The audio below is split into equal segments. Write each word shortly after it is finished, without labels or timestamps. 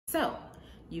So,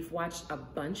 you've watched a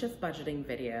bunch of budgeting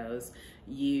videos,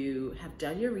 you have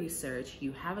done your research,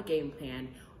 you have a game plan,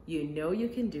 you know you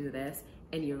can do this,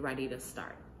 and you're ready to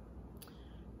start.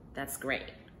 That's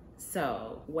great.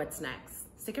 So, what's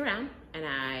next? Stick around and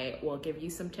I will give you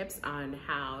some tips on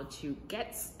how to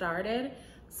get started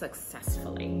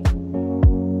successfully.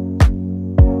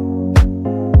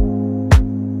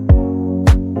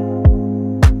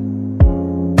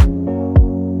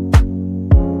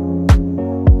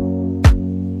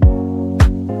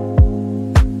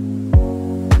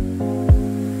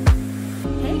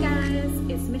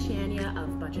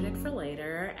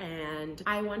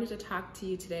 I wanted to talk to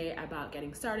you today about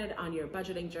getting started on your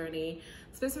budgeting journey,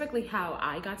 specifically how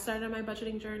I got started on my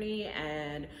budgeting journey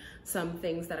and some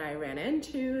things that I ran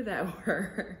into that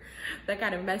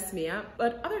kind of messed me up,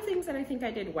 but other things that I think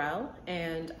I did well.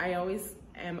 And I always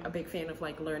am a big fan of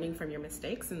like learning from your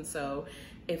mistakes. And so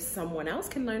if someone else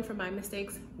can learn from my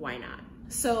mistakes, why not?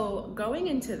 So going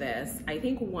into this, I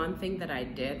think one thing that I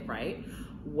did right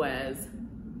was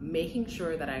making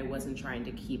sure that I wasn't trying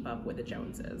to keep up with the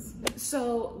Joneses.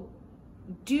 So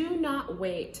do not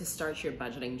wait to start your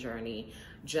budgeting journey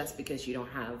just because you don't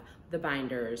have the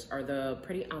binders or the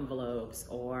pretty envelopes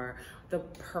or the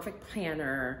perfect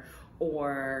planner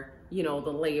or, you know, the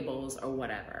labels or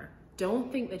whatever.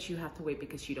 Don't think that you have to wait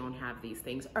because you don't have these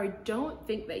things, or don't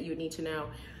think that you need to now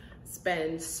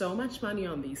spend so much money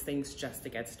on these things just to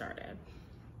get started.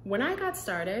 When I got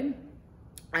started,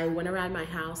 I went around my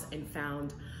house and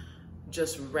found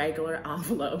just regular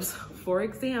envelopes. For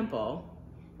example,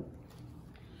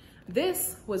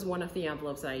 this was one of the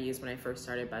envelopes that I used when I first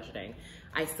started budgeting.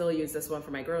 I still use this one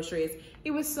for my groceries.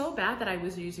 It was so bad that I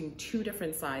was using 2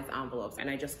 different size envelopes, and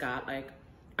I just got like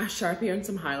a Sharpie and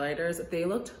some highlighters. They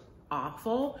looked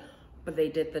awful, but they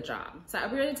did the job. So I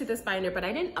upgraded to this binder, but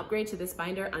I didn't upgrade to this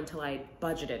binder until I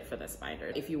budgeted for this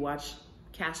binder. If you watch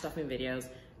cash stuffing videos,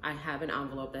 I have an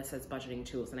envelope that says budgeting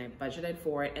tools, and I budgeted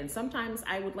for it. And sometimes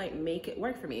I would like make it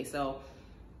work for me. So,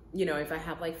 you know, if I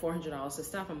have like $400 to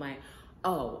stuff, I'm like,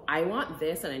 oh, I want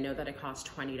this, and I know that it costs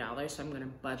 $20, so I'm gonna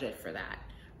budget for that,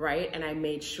 right? And I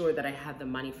made sure that I had the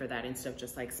money for that instead of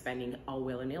just like spending all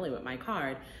willy-nilly with my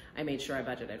card. I made sure I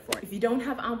budgeted for it. If you don't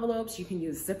have envelopes, you can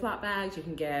use Ziploc bags. You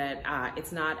can get,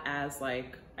 it's not as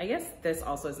like, I guess this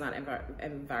also is not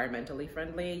environmentally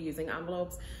friendly using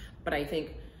envelopes, but I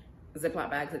think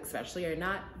Ziploc bags especially are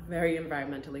not very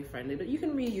environmentally friendly, but you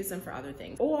can reuse them for other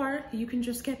things. Or you can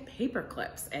just get paper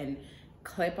clips and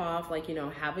clip off, like, you know,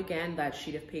 have again that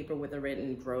sheet of paper with the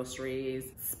written groceries,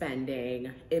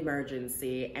 spending,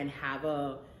 emergency, and have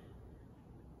a,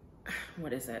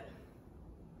 what is it?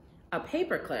 A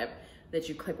paper clip that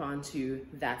you clip onto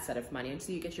that set of money, and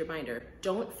so you get your binder.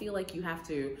 Don't feel like you have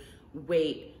to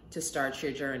wait to start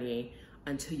your journey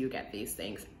until you get these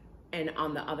things. And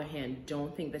on the other hand,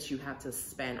 don't think that you have to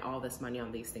spend all this money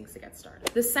on these things to get started.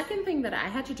 The second thing that I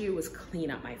had to do was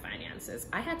clean up my finances.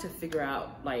 I had to figure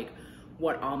out like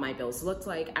what all my bills looked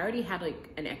like. I already had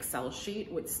like an Excel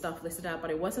sheet with stuff listed out,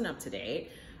 but it wasn't up to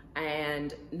date.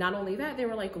 And not only that, there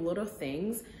were like little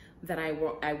things that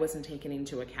I wasn't taking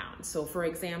into account. So for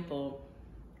example,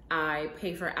 I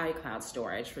pay for iCloud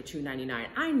storage for $2.99.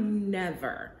 I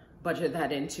never budget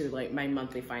that into like my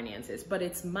monthly finances, but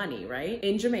it's money, right?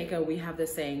 In Jamaica, we have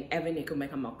this saying, every nickel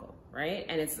make a muckle, right?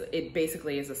 And it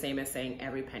basically is the same as saying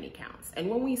every penny counts. And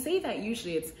when we say that,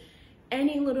 usually it's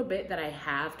any little bit that I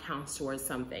have counts towards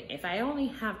something. If I only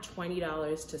have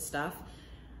 $20 to stuff,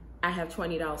 I have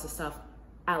 $20 to stuff,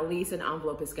 at least an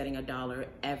envelope is getting $1,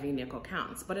 every nickel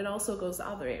counts. But it also goes the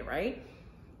other way, right?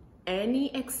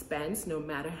 Any expense, no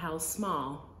matter how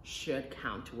small, should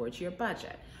count towards your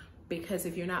budget. Because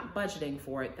if you're not budgeting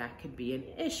for it, that could be an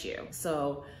issue.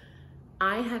 So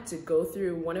I had to go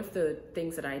through, one of the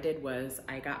things that I did was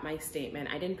I got my statement.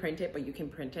 I didn't print it, but you can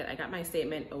print it. I got my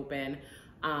statement open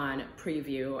on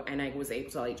preview, and I was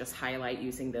able to like just highlight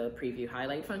using the preview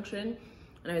highlight function.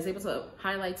 And I was able to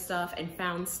highlight stuff and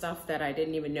found stuff that I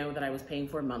didn't even know that I was paying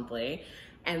for monthly.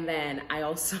 And then I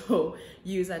also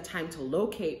used that time to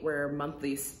locate where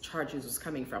monthly charges was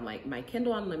coming from, like my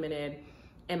Kindle Unlimited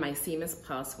and my CMS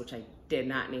Plus, which I did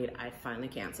not need. I finally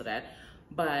canceled it.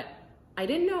 But I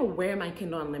didn't know where my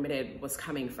Kindle Unlimited was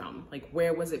coming from. Like,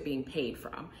 where was it being paid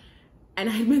from? And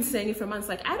I'd been saying it for months,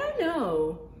 like, I don't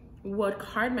know what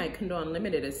card my Kindle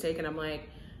Unlimited is taking. I'm like,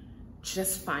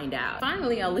 just find out.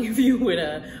 Finally, I'll leave you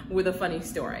with a funny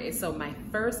story. So my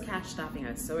first cash stuffing,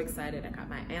 I was so excited. I got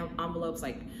my envelopes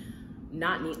like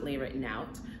not neatly written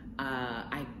out.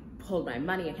 I pulled my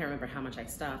money. I can't remember how much I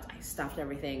stuffed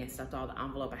everything. I stuffed all the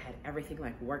envelope. I had everything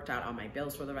like worked out on my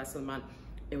bills for the rest of the month.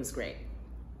 It was great.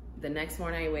 The next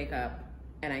morning I wake up,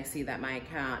 and I see that my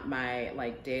account, my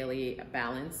like daily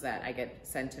balance that I get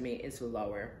sent to me is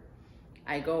lower.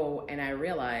 I go and I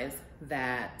realize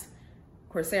that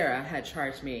Coursera had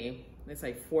charged me, it's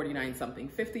like 49 something,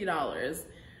 $50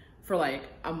 for like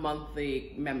a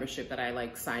monthly membership that I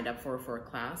like signed up for a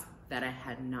class that I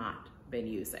had not been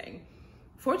using.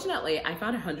 Fortunately, I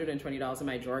found $120 in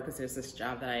my drawer because there's this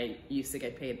job that I used to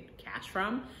get paid cash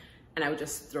from, and I would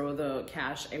just throw the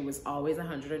cash. It was always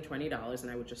 $120,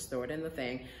 and I would just throw it in the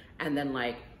thing. And then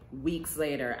like weeks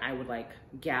later, I would like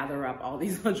gather up all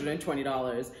these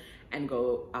 $120 and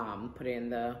go put it in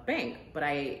the bank. But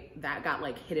that got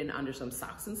like hidden under some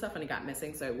socks and stuff, and it got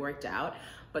missing, so it worked out.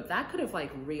 But that could have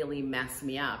like really messed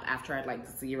me up after I'd like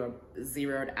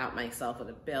zeroed out myself with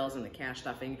the bills and the cash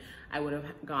stuffing. I would have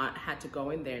had to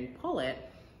go in there and pull it,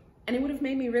 and it would have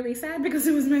made me really sad because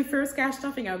it was my first cash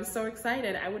stuffing. I was so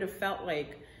excited. I would have felt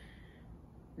like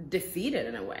defeated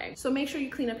in a way. So make sure you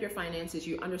clean up your finances.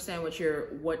 You understand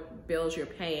what bills you're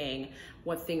paying,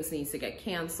 what things need to get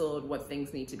canceled, what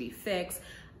things need to be fixed.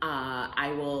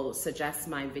 I will suggest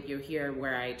my video here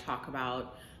where I talk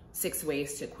about 6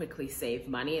 ways to quickly save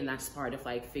money, and that's part of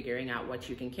like figuring out what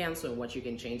you can cancel and what you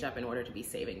can change up in order to be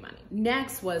saving money.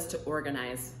 Next was to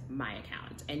organize my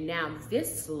account, and now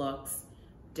this looks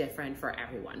different for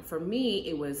everyone. For me,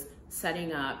 it was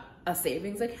setting up a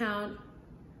savings account,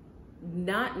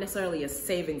 not necessarily a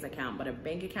savings account, but a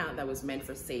bank account that was meant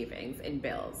for savings and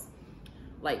bills,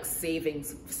 like saving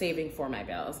for my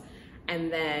bills.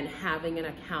 And then having an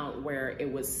account where it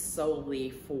was solely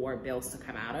for bills to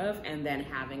come out of, and then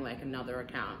having like another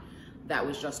account that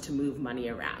was just to move money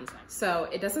around. So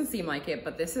it doesn't seem like it,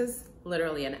 but this is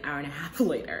literally an hour and a half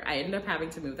later. I ended up having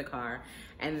to move the car,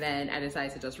 and then I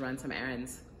decided to just run some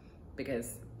errands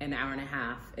because an hour and a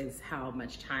half is how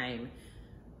much time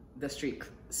the street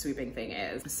sweeping thing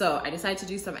is. So I decided to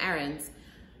do some errands,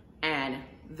 and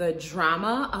the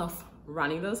drama of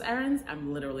running those errands,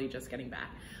 I'm literally just getting back.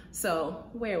 So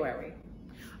where were we?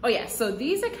 Oh yeah, so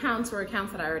these accounts were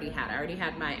accounts that I already had. I already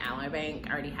had my Ally Bank,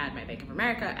 I already had my Bank of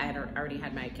America, I already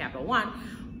had my Capital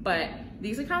One, but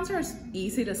these accounts are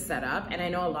easy to set up, and I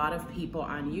know a lot of people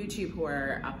on YouTube who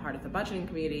are a part of the budgeting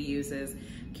community uses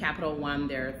Capital One.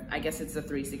 I guess it's the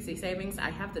 360 savings. I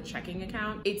have the checking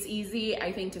account. It's easy,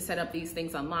 I think, to set up these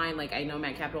things online. Like I know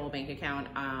my Capital Bank account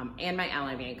and my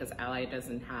Ally Bank, because Ally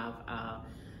doesn't have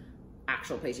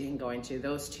actual place you can go into.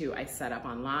 Those two I set up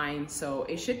online, so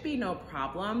it should be no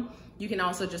problem. You can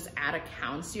also just add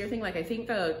accounts to your thing. Like I think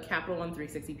the Capital One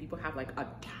 360 people have like a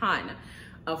ton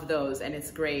of those, and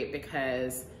it's great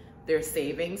because their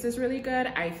savings is really good.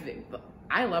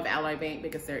 I love Ally Bank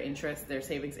because their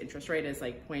savings interest rate is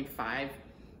like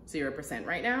 0.50%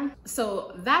 right now.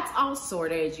 So that's all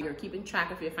sorted. You're keeping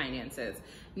track of your finances.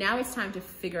 Now it's time to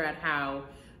figure out how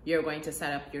you're going to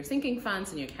set up your sinking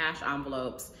funds and your cash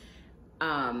envelopes.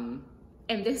 And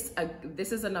this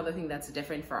is another thing that's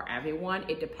different for everyone.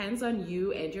 It depends on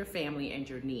you and your family and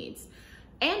your needs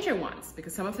and your wants,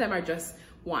 because some of them are just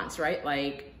wants, right?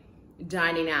 Like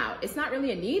dining out. It's not really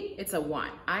a need, it's a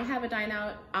want. I have a dine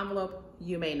out envelope,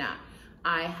 you may not.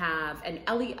 I have an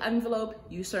Ellie envelope,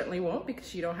 you certainly won't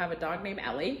because you don't have a dog named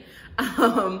Ellie.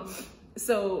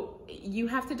 So you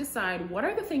have to decide, what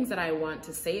are the things that I want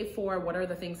to save for? What are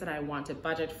the things that I want to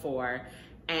budget for?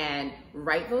 And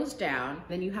write those down.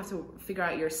 Then you have to figure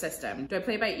out your system. Do I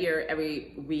play by ear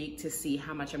every week to see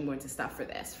how much I'm going to stuff for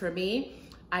this? For me,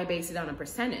 I base it on a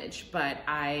percentage, but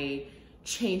I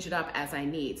change it up as I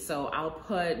need. So I'll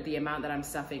put the amount that I'm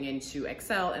stuffing into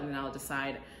Excel, and then I'll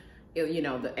decide, you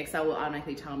know, the Excel will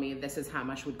automatically tell me this is how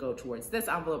much would go towards this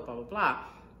envelope, blah, blah, blah.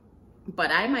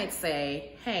 But I might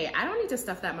say, hey, I don't need to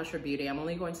stuff that much for beauty. I'm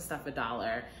only going to stuff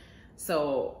 $1.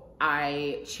 So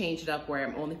I change it up where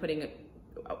I'm only putting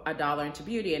 $1 into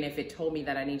beauty, and if it told me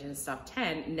that I needed to stuff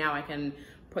 10, now I can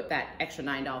put that extra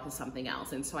 $9 to something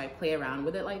else. And so I play around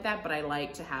with it like that, but I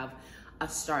like to have a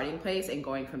starting place and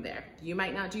going from there. You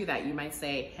might not do that. You might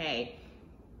say, hey,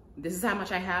 this is how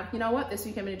much I have. You know what? This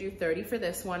week I'm gonna do 30 for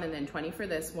this one, and then 20 for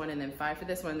this one, and then 5 for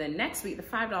this one. And then next week, the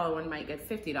 $5 one might get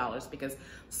 $50 because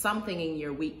something in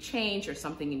your week changed or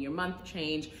something in your month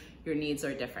changed. Your needs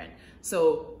are different.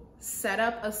 So set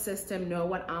up a system, know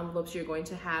what envelopes you're going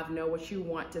to have, know what you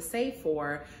want to save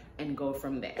for, and go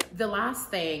from there. The last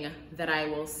thing that I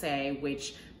will say,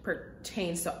 which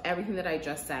pertains to everything that I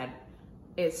just said,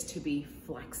 is to be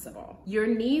flexible. Your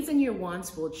needs and your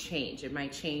wants will change. It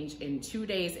might change in 2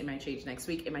 days, it might change next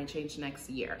week, it might change next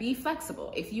year. Be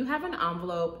flexible. If you have an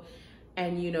envelope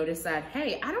and you notice that,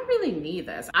 hey, I don't really need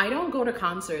this. I don't go to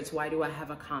concerts, why do I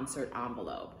have a concert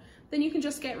envelope? then you can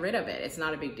just get rid of it. It's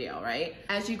not a big deal, right?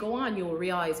 As you go on, you will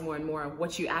realize more and more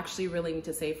what you actually really need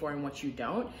to save for and what you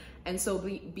don't. And so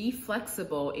be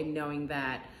flexible in knowing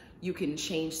that you can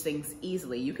change things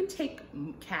easily. You can take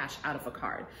cash out of a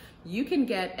card. You can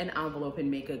get an envelope and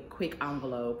make a quick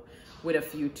envelope with a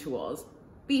few tools.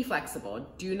 Be flexible.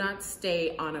 Do not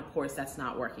stay on a course that's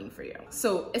not working for you.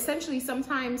 So essentially,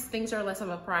 sometimes things are less of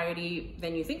a priority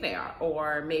than you think they are,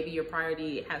 or maybe your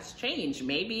priority has changed.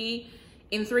 Maybe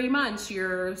in 3 months,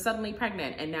 you're suddenly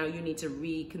pregnant and now you need to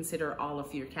reconsider all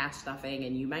of your cash stuffing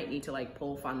and you might need to like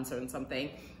pull funds or something.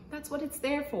 That's what it's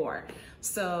there for.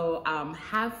 So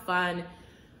have fun.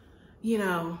 You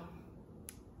know,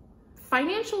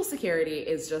 financial security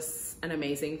is just an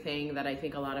amazing thing that I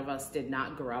think a lot of us did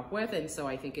not grow up with. And so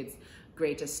I think it's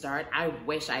great to start. I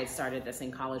wish I had started this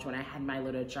in college when I had my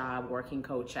little job working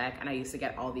coat check and I used to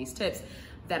get all these tips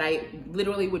that I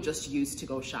literally would just use to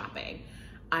go shopping.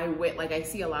 I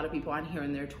see a lot of people on here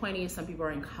in their 20s, some people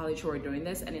are in college who are doing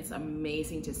this, and it's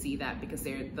amazing to see that because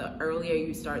the earlier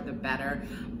you start, the better,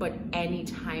 but any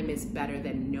time is better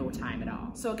than no time at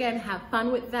all. So again, have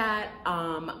fun with that.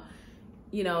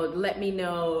 You know, let me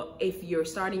know if you're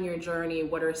starting your journey,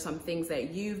 what are some things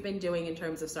that you've been doing in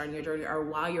terms of starting your journey, or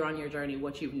while you're on your journey,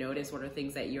 what you've noticed, what are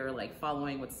things that you're like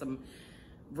following with some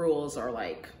rules or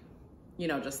like, you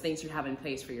know, just things you have in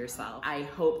place for yourself. I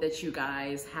hope that you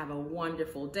guys have a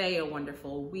wonderful day, a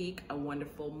wonderful week, a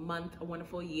wonderful month, a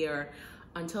wonderful year.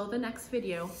 Until the next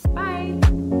video,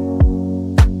 bye.